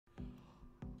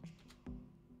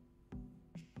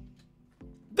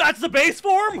That's the base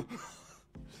form?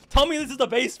 Tell me this is the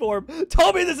base form.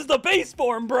 Tell me this is the base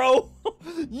form, bro.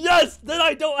 Yes, then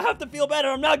I don't have to feel bad.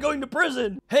 I'm not going to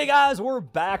prison. Hey guys, we're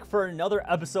back for another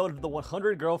episode of the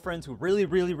 100 Girlfriends Who Really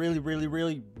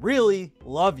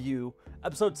Love You.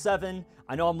 Episode 7.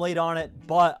 I know I'm late on it,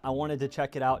 but I wanted to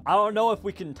check it out. I don't know if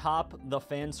we can top the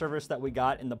fan service that we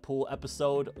got in the pool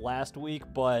episode last week,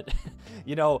 but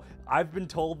you know, I've been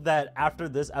told that after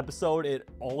this episode, it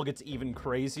all gets even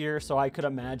crazier, so I could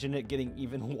imagine it getting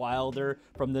even wilder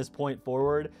from this point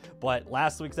forward. But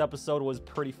last week's episode was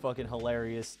pretty fucking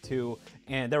hilarious too,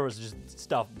 and there was just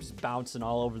stuff just bouncing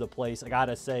all over the place. I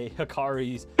gotta say,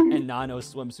 Hakari's and Nano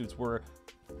swimsuits were...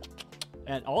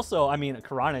 And also, I mean,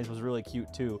 Karane's was really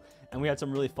cute too. And we had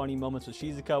some really funny moments with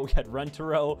Shizuka. We had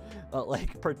Rentaro,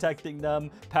 like, protecting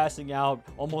them, passing out,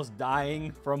 almost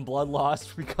dying from blood loss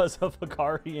because of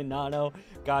Hakari and Nano.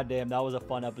 God damn, that was a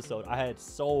fun episode. I had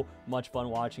so much fun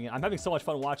watching it. I'm having so much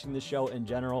fun watching this show in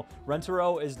general.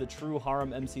 Rentaro is the true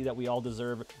harem MC that we all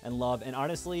deserve and love. And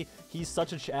honestly, he's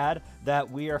such a Chad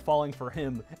that we are falling for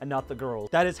him and not the girls.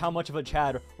 That is how much of a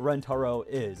Chad Rentaro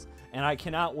is. And I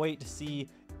cannot wait to see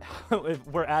if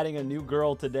we're adding a new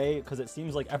girl today, because it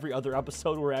seems like every other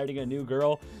episode we're adding a new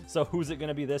girl. So who's it going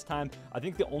to be this time? I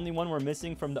think the only one we're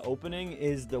missing from the opening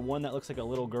is the one that looks like a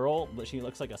little girl, but she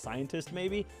looks like a scientist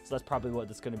maybe. So that's probably what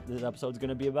this episode's going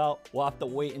to be about. We'll have to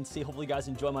wait and see. Hopefully you guys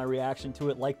enjoy my reaction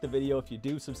to it. Like the video if you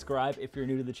do, subscribe if you're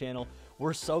new to the channel.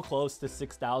 We're so close to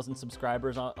 6,000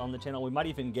 subscribers on the channel. We might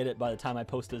even get it by the time I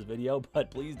post this video,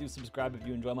 but please do subscribe if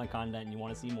you enjoy my content and you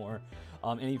want to see more.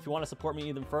 And if you want to support me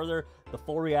even further, the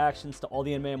full reactions to all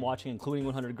the anime I'm watching, including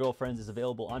 100 Girlfriends, is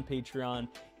available on Patreon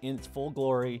in its full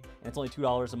glory. And it's only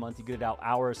 $2 a month. You get it out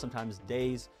hours, sometimes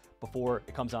days, before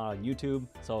it comes out on YouTube.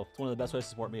 So it's one of the best ways to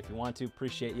support me if you want to.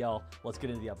 Appreciate y'all. Let's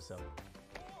get into the episode.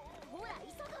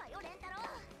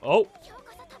 Oh,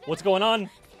 what's going on?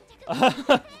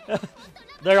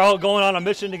 They're all going on a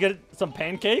mission to get some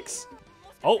pancakes.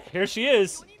 Oh, here she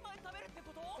is.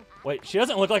 Wait, she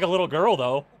doesn't look like a little girl,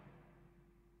 though.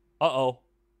 Uh-oh.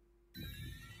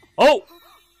 Oh!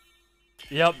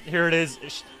 Yep, here it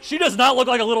is. She does not look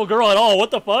like a little girl at all. What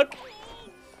the fuck?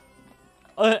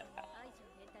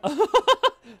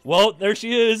 Well, there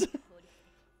she is.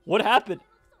 What happened?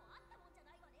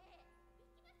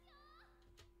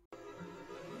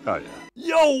 Oh, yeah.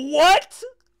 Yo, what?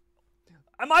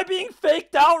 Am I being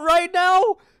faked out right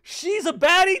now? She's a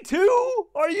baddie too?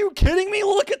 Are you kidding me?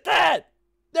 Look at that.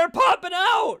 They're popping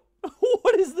out.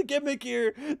 What is the gimmick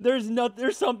here? There's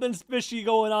something fishy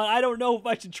going on. I don't know if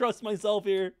I should trust myself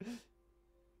here.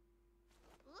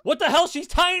 What the hell? She's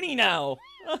tiny now.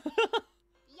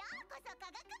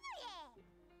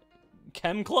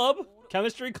 Chem club?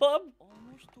 Chemistry club?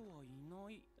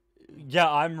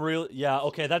 Yeah, yeah,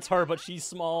 okay, that's her, but she's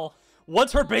small.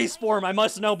 What's her base form? I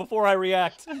must know before I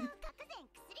react.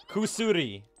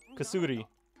 Kusuri. Kusuri.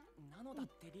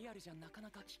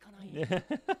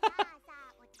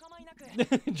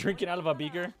 Drinking out of a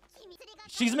beaker.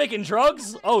 She's making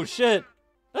drugs? Oh shit.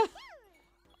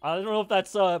 I don't know if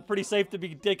that's pretty safe to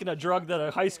be taking a drug that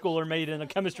a high schooler made in a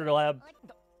chemistry lab.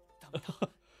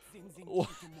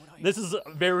 This is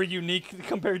very unique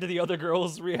compared to the other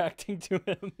girls reacting to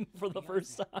him for the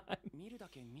first time.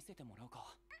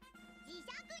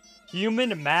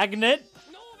 Human magnet?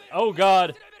 Oh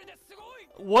god.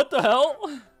 What the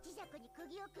hell?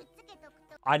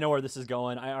 I know where this is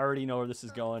going. I already know where this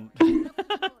is going.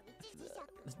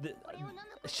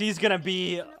 She's gonna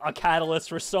be a catalyst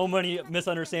for so many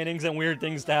misunderstandings and weird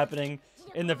things happening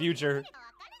in the future.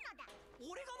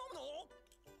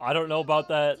 I don't know about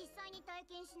that.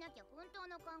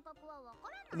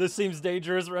 This seems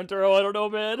dangerous, Rentaro. I don't know,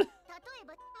 man.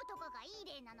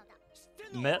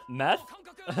 Meth?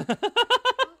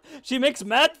 She makes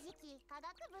meth?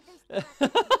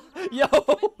 Yo!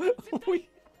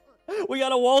 We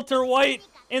got a Walter White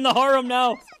in the harem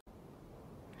now.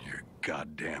 You're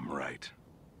goddamn right.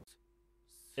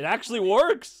 It actually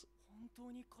works.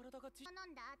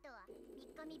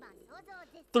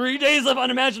 3 days of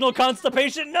unimaginable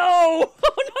constipation. No!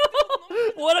 Oh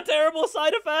no! What a terrible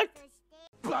side effect.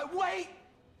 But wait!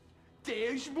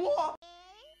 There's more!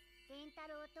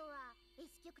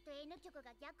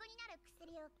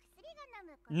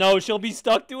 No, she'll be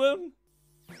stuck to him?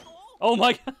 Oh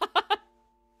my god.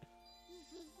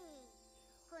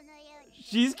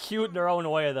 She's cute in her own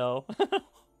way, though.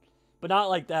 But not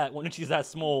like that, when she's that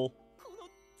small.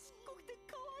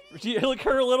 Look,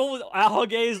 her little owl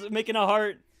gaze making a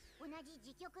heart.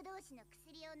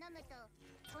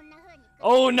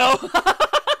 Oh no!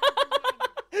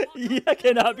 Yeah,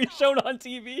 cannot be shown on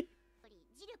TV.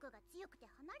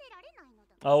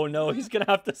 Oh no, he's gonna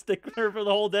have to stick with her for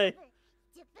the whole day.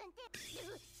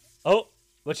 Oh,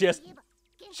 but she has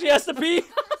to pee.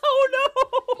 Oh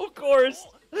no, of course.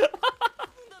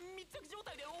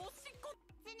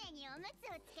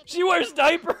 She wears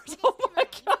diapers. Oh my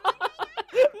god.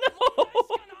 No.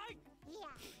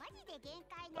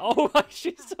 Oh my,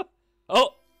 she's so.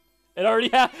 Oh, it already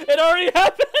happened.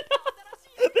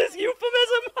 This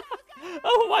euphemism.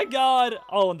 Oh my god.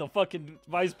 Oh, and the fucking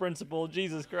vice principal.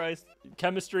 Jesus Christ.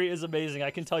 Chemistry is amazing. I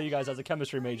can tell you guys as a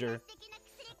chemistry major.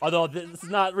 Although this is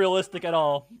not realistic at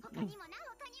all.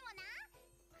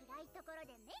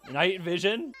 Night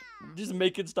vision? Just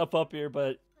making stuff up here,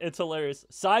 but it's hilarious.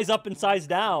 Size up and size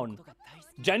down.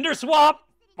 Gender swap!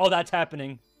 Oh, that's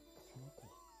happening.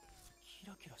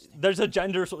 There's a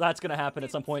gender swap. That's going to happen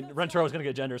at some point. Rentaro is going to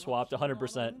get gender swapped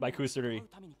 100% by Kusuri.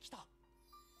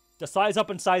 The size up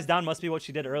and size down must be what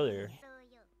she did earlier.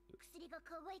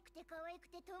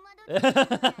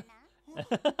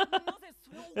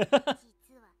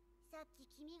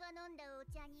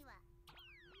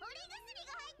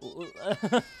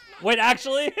 Wait,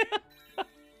 actually?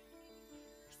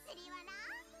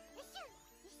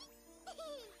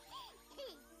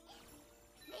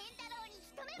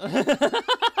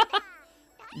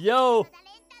 Yo!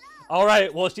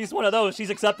 Alright, well, she's one of those.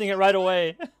 She's accepting it right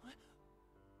away.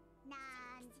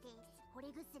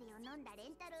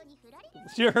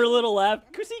 Her little laugh.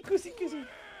 Kusi, kusi, kusi.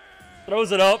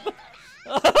 Throws it up.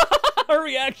 Her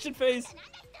reaction face.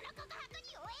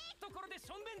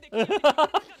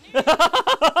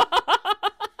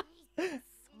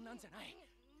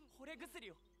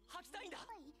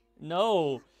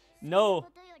 No. No.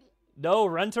 No,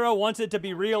 Rentaro wants it to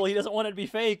be real. He doesn't want it to be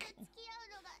fake.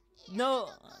 No.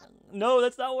 No,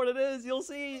 that's not what it is. You'll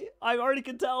see. I already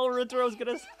can tell Rentaro's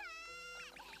gonna...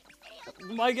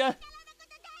 My god.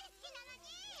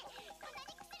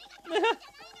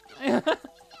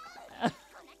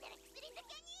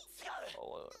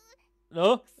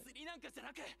 No?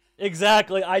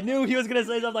 Exactly. I knew he was gonna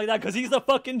say something like that because he's the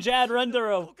fucking Jad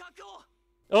Rentaro.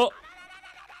 Oh.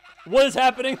 What is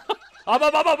happening? What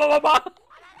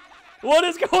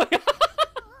is going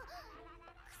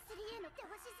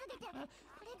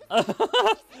on?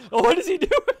 What is he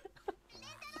doing?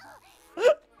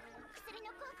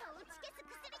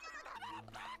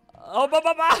 Oh,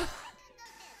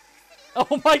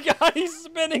 oh my god, he's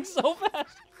spinning so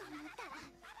fast.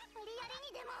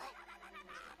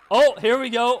 Oh, here we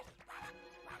go.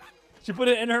 She put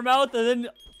it in her mouth and then...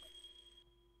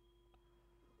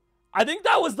 I think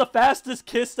that was the fastest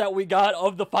kiss that we got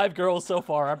of the 5 girls so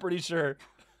far, I'm pretty sure.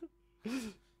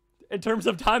 In terms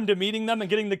of time to meeting them and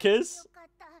getting the kiss.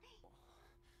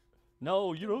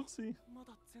 No, you don't see.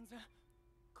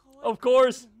 Of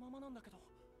course.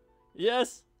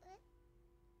 Yes.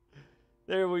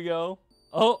 There we go.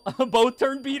 Oh, both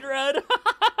turned beet red.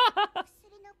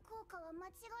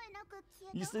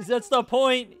 That's the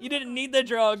point. You didn't need the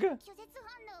drug.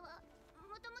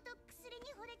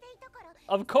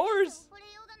 Of course.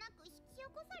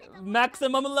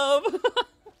 Maximum love.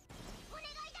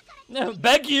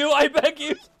 Beg you, I beg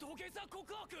you.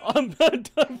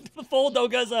 Full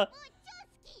Dogeza.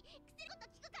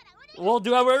 Well,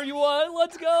 do whatever you want.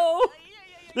 Let's go.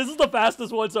 This is the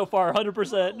fastest one so far,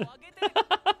 100%.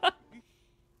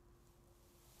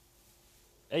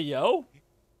 Hey, yo.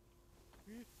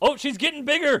 Oh, she's getting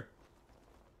bigger.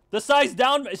 The size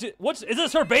down. Is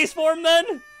this her base form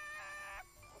then?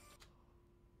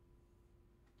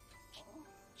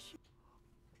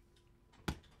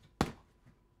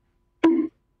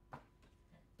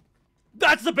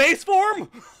 That's the base form?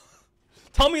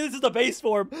 Tell me this is the base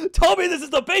form. Tell me this is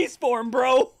the base form,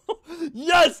 bro.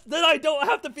 Yes, then I don't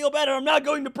have to feel bad and I'm not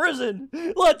going to prison.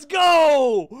 Let's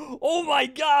go. Oh my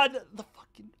god. The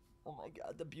fucking, oh my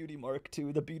god, the beauty mark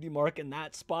too. The beauty mark in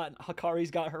that spot. Hakari's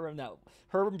got her in that,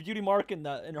 her beauty mark in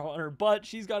her butt.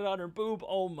 She's got it on her boob.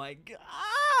 Oh my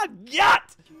god.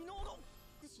 Yacht.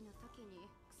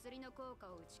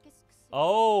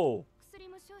 Oh.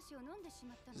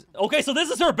 Okay, so this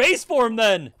is her base form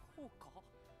then.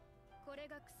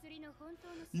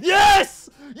 Yes!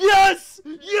 Yes!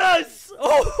 Yes!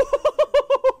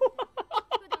 Oh!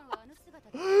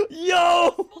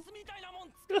 Yo!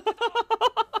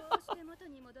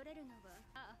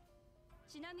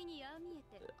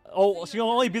 Oh, she'll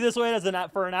only be this way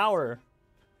for an hour.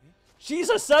 She's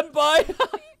a senpai!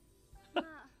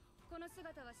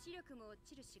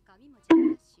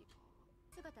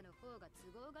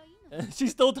 She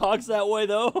still talks that way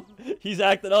though. He's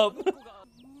acting up.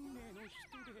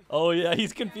 Oh yeah,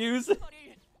 he's confused.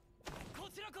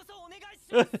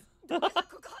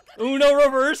 Uno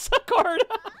reverse card.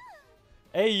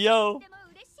 Hey yo.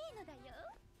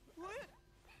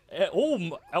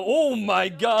 Oh my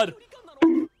god.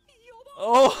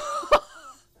 Oh.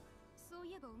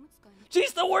 She's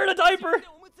still wearing a diaper.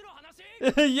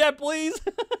 Yeah, please.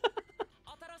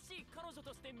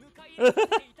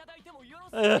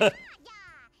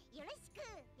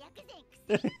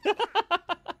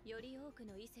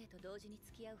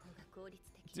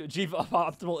 Chief of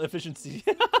optimal efficiency.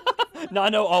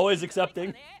 Nano always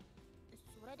accepting.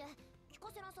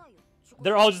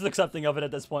 They're all just accepting of it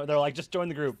at this point. They're like, just join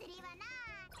the group.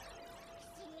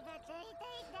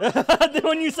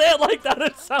 When you say it like that,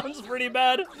 it sounds pretty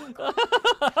bad.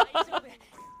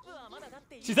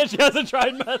 She said she hasn't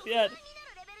tried meth yet.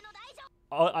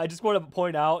 I just want to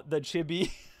point out that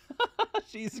Chibi,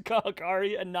 shizuka,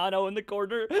 hakari, and nano in the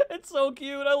corner. It's so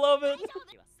cute. I love it.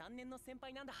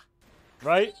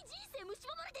 Right?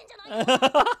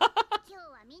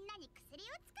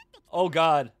 Oh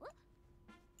god.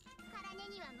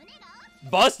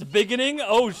 Bust beginning?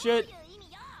 Oh shit.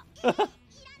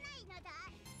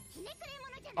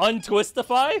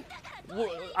 Untwistify?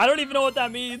 I don't even know what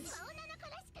that means.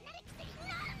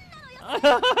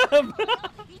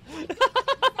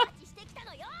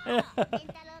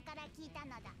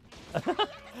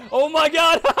 Oh my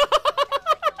god.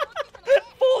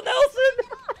 Full Nelson.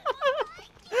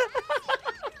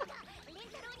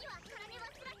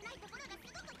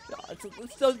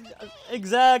 So,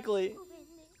 exactly.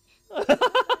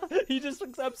 He just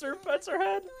accepts her, pets her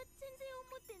head.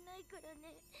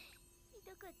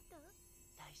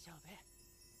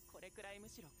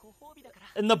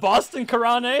 In the Boston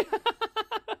karane.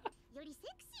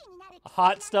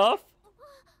 Hot stuff.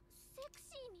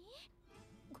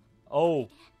 Oh.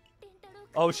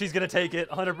 Oh, she's gonna take it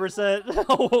 100%.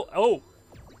 Oh, oh.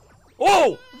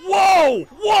 Oh! Whoa!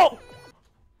 Whoa!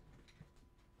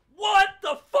 What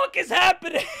the fuck is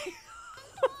happening?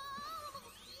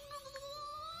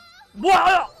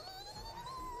 Wow!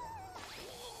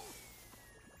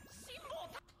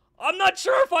 I'm not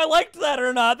sure if I liked that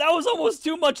or not. That was almost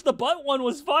too much. The butt one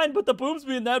was fine, but the boobs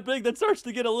being that big, that starts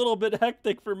to get a little bit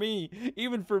hectic for me.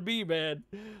 Even for me, man.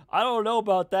 I don't know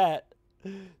about that.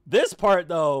 This part,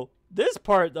 though.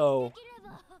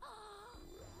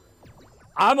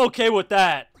 I'm okay with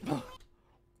that.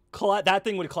 That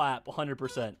thing would clap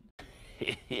 100%.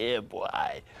 Yeah,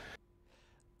 boy.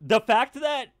 The fact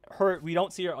that we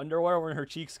don't see her underwear when her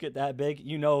cheeks get that big,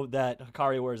 you know that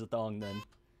Hakari wears a thong then.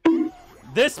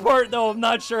 This part, though, I'm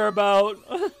not sure about.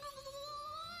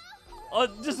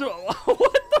 What the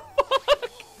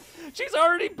fuck? She's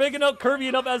already big enough, curvy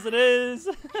enough as it is.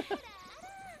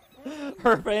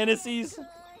 Her fantasies.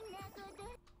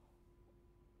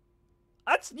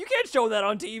 You can't show that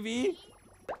on TV.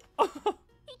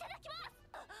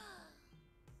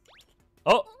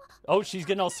 Oh, she's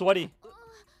getting all sweaty.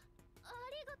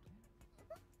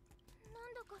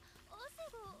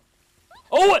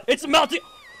 Oh, it's melting.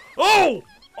 Oh!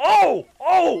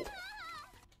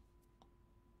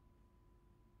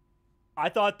 I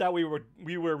thought that we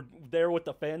were there with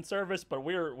the fan service, but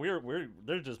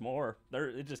there's just more.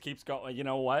 It just keeps going. You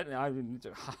know what?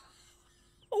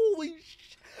 Holy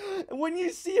sh! When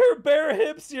you see her bare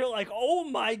hips, you're like, oh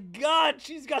my god,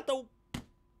 she's got the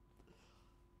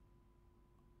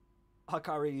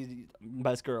Hakari,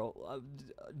 best girl.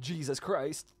 Jesus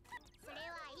Christ.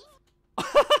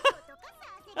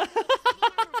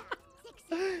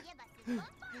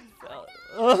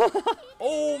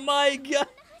 Oh my god.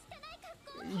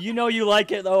 You know you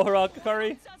like it though,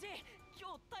 Hakari.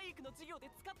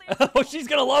 Oh, she's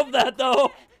gonna love that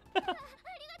though.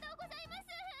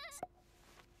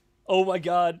 Oh my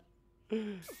god.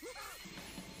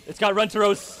 It's got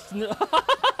rentaro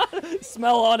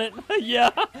smell on it. Yeah.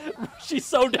 She's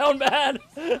so down bad.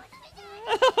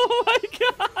 Oh my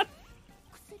god.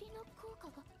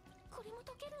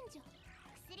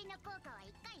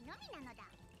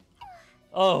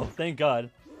 Oh, thank god.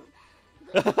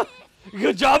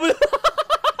 Good job.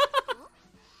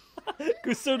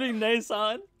 Kusuri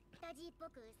ne-san.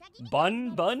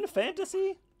 Bun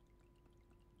fantasy?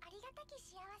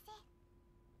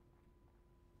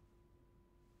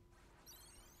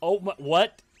 Oh my,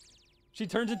 what? She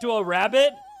turns into a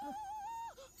rabbit?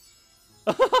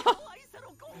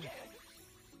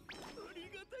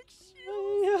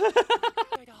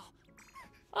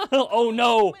 Oh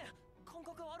no.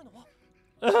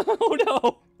 Oh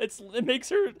no. It makes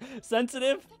her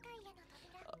sensitive.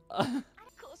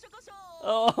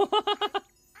 Oh.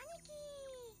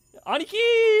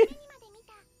 Aniki!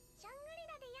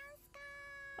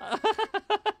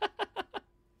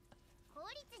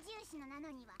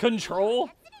 Control?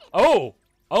 Oh!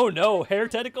 Oh no, hair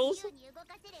tentacles?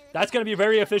 That's gonna be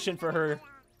very efficient for her.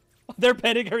 They're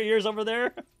petting her ears over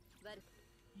there.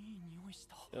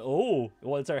 Oh,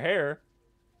 well, it's her hair.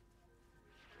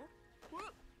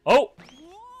 Oh!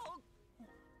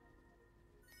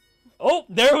 Oh,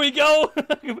 there we go!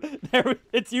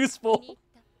 It's useful.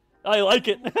 I like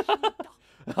it.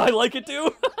 I like it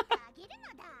too.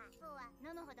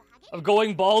 I'm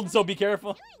going bald, so be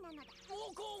careful.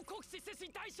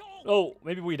 Oh,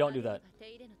 maybe we don't do that.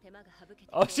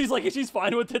 Oh, she's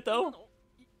fine with it though.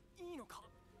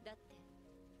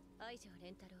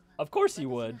 Of course he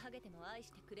would.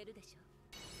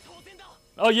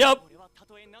 Oh, yep.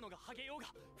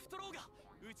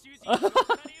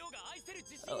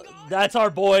 That's our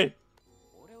boy.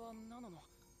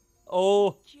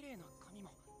 Oh.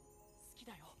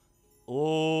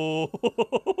 Oh.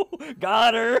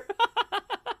 Got her.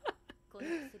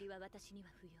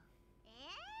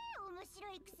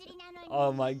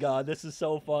 Oh my god, this is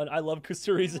so fun. I love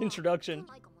Kusuri's introduction.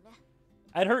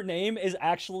 And her name is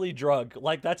actually drug.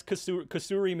 Like, that's Kusuri.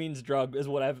 Kusuri means drug, is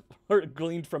what I've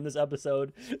gleaned from this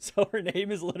episode. So her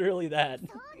name is literally that.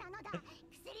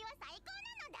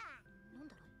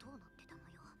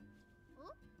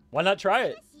 Why not try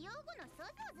it?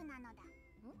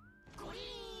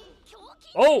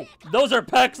 Oh, those are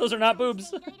pecs. Those are not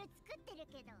boobs.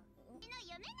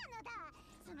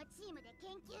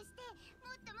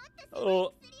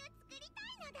 Oh.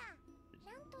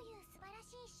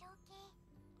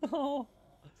 Oh.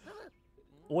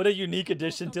 What a unique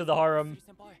addition to the harem.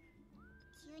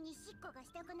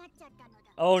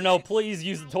 Oh no, please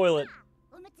use the toilet.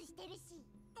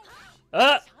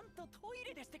 Ah!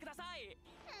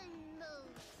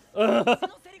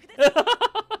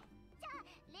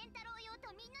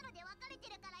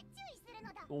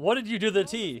 What did you do to the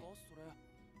tea?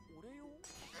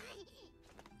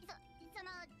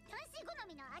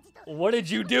 What did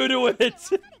you do to it?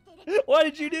 What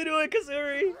did you do to it,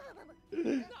 Kusuri?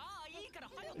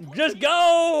 Just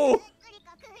go!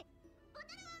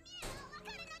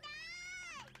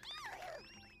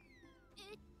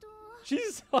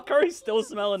 She's Hakari's still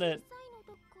smelling it.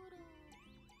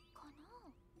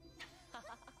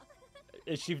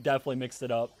 She definitely mixed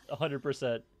it up,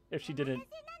 100%. If she didn't,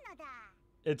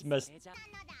 it's messed.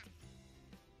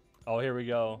 Oh, here we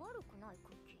go.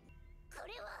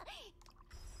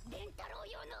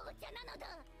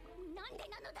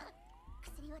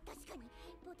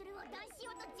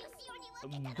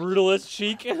 Brutalist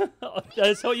chic.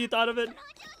 That's what you thought of it?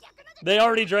 They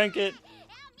already drank it.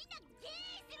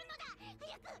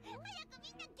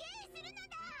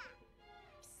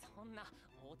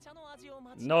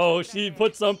 No, she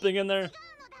put something in there.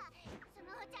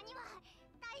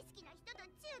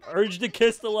 Urge to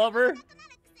kiss the lover?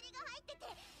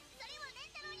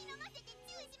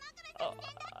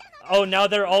 Oh, now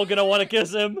they're all gonna want to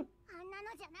kiss him.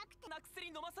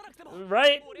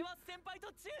 Right?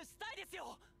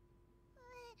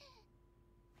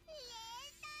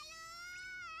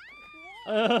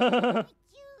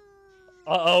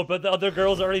 Uh-oh, but the other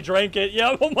girls already drank it.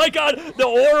 Yeah, oh my god, the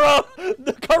aura!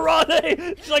 The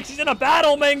karane! She's like she's in a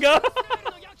battle manga!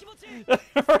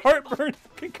 Her heartburn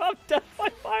can come death by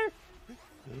fire.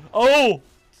 Oh!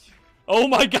 Oh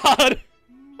my god!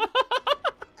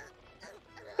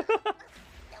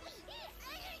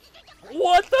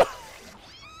 What the?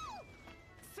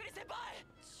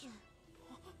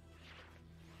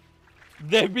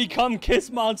 They've become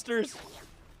kiss monsters.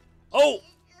 Oh!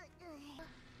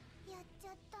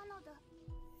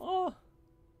 Oh.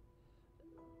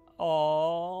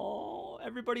 Oh,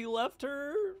 everybody left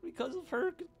her because of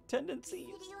her tendencies.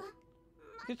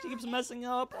 Because she keeps messing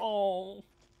up. Oh.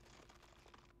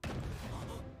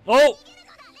 Oh!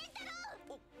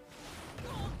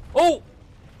 Oh!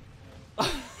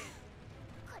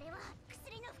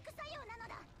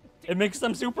 It makes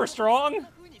them super strong?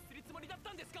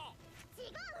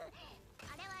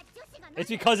 It's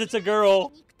because it's a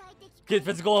girl. Get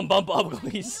physical and bump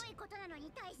uglies.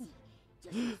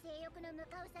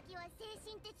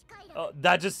 Oh,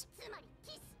 that just...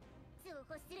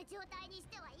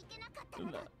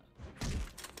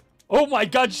 Oh my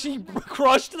god, she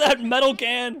crushed that metal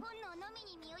can!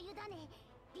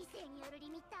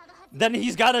 Then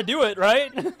he's gotta do it,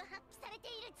 right?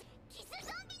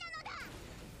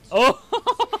 Oh!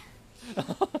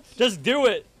 Just do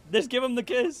it! Just give him the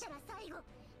kiss!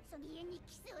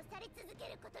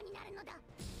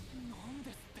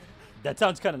 That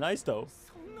sounds kind of nice, though.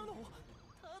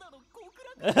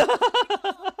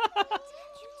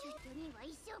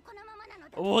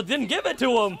 Well, didn't give it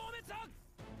to him.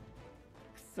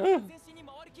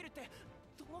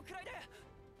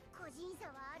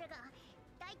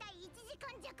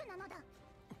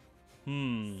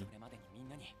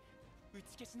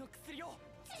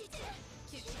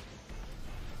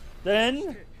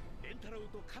 Then,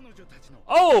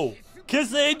 oh,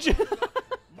 kissage.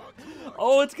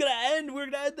 Oh, it's gonna end. We're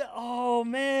gonna end that. Oh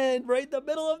man, right in the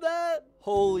middle of that.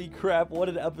 Holy crap, what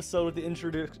an episode with the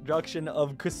introduction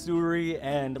of Kusuri.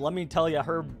 And let me tell you,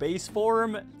 her base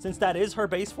form, since that is her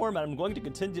base form, and I'm going to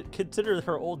consider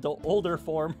her older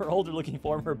form, her older looking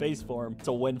form, her base form, it's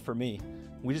a win for me.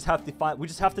 We just have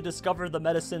to discover the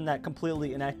medicine that completely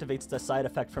inactivates the side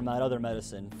effect from that other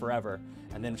medicine forever.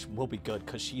 And then we'll be good,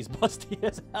 because she's busty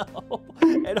as hell.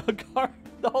 And Hakari,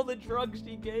 all the drugs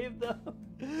she gave them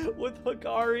with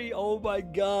Hakari, oh my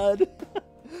god.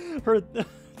 Her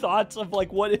thoughts of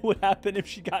like what it would happen if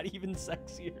she got even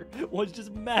sexier was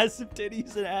just massive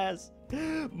titties and ass.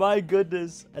 My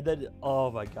goodness. And then,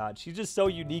 oh my god, she's just so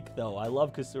unique though. I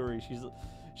love Kusuri.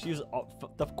 She's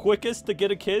the quickest to get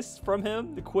a kiss from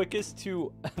him, the quickest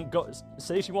to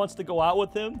say she wants to go out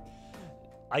with him.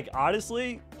 Like,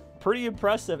 honestly, pretty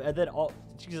impressive. And then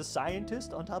she's a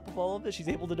scientist on top of all of it. She's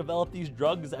able to develop these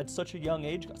drugs at such a young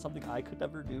age, something I could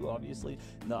never do, obviously.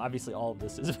 No, obviously all of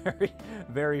this is very,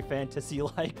 very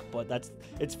fantasy-like, but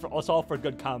it's all for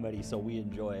good comedy, so we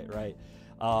enjoy it, right?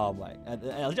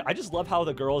 And I just love how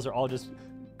the girls are all just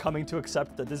coming to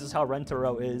accept that this is how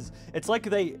Rentaro is. It's like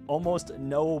they almost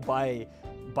know by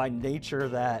nature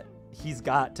that he's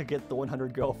got to get the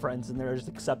 100 girlfriends, and they're just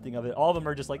accepting of it. All of them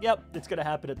are just like, yep, it's gonna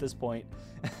happen at this point.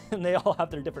 And they all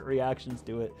have their different reactions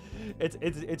to it.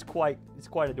 It's quite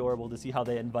adorable to see how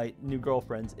they invite new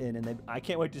girlfriends in, and I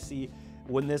can't wait to see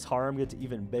when this harem gets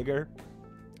even bigger,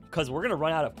 because we're gonna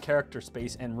run out of character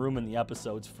space and room in the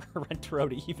episodes for Rentaro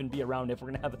to even be around if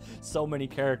we're gonna have so many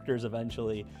characters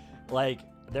eventually. Like,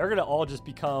 they're gonna all just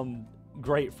become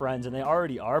great friends, and they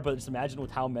already are, but just imagine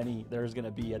with how many there's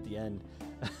gonna be at the end.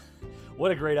 What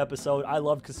a great episode. I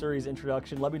loved Kusuri's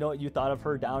introduction. Let me know what you thought of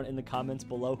her down in the comments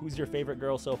below. Who's your favorite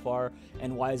girl so far,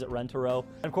 and why is it Rentaro?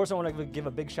 And of course, I want to give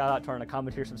a big shout out to our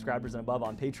comment tier subscribers and above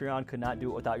on Patreon. Could not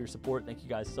do it without your support. Thank you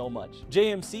guys so much.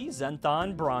 JMC,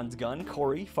 Zenthon, Bronze Gun,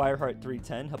 Corey,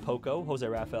 Fireheart310, Hapoko, Jose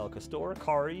Rafael Castor,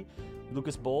 Kari,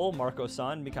 Lucas Bowl, Marco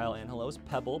San, Mikhail Angelos,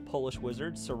 Pebble, Polish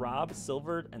Wizard, Sarab,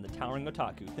 Silvered, and the Towering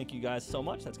Otaku. Thank you guys so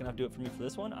much. That's going to have to do it for me for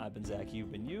this one. I've been Zach,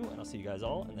 you've been you, and I'll see you guys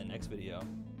all in the next video.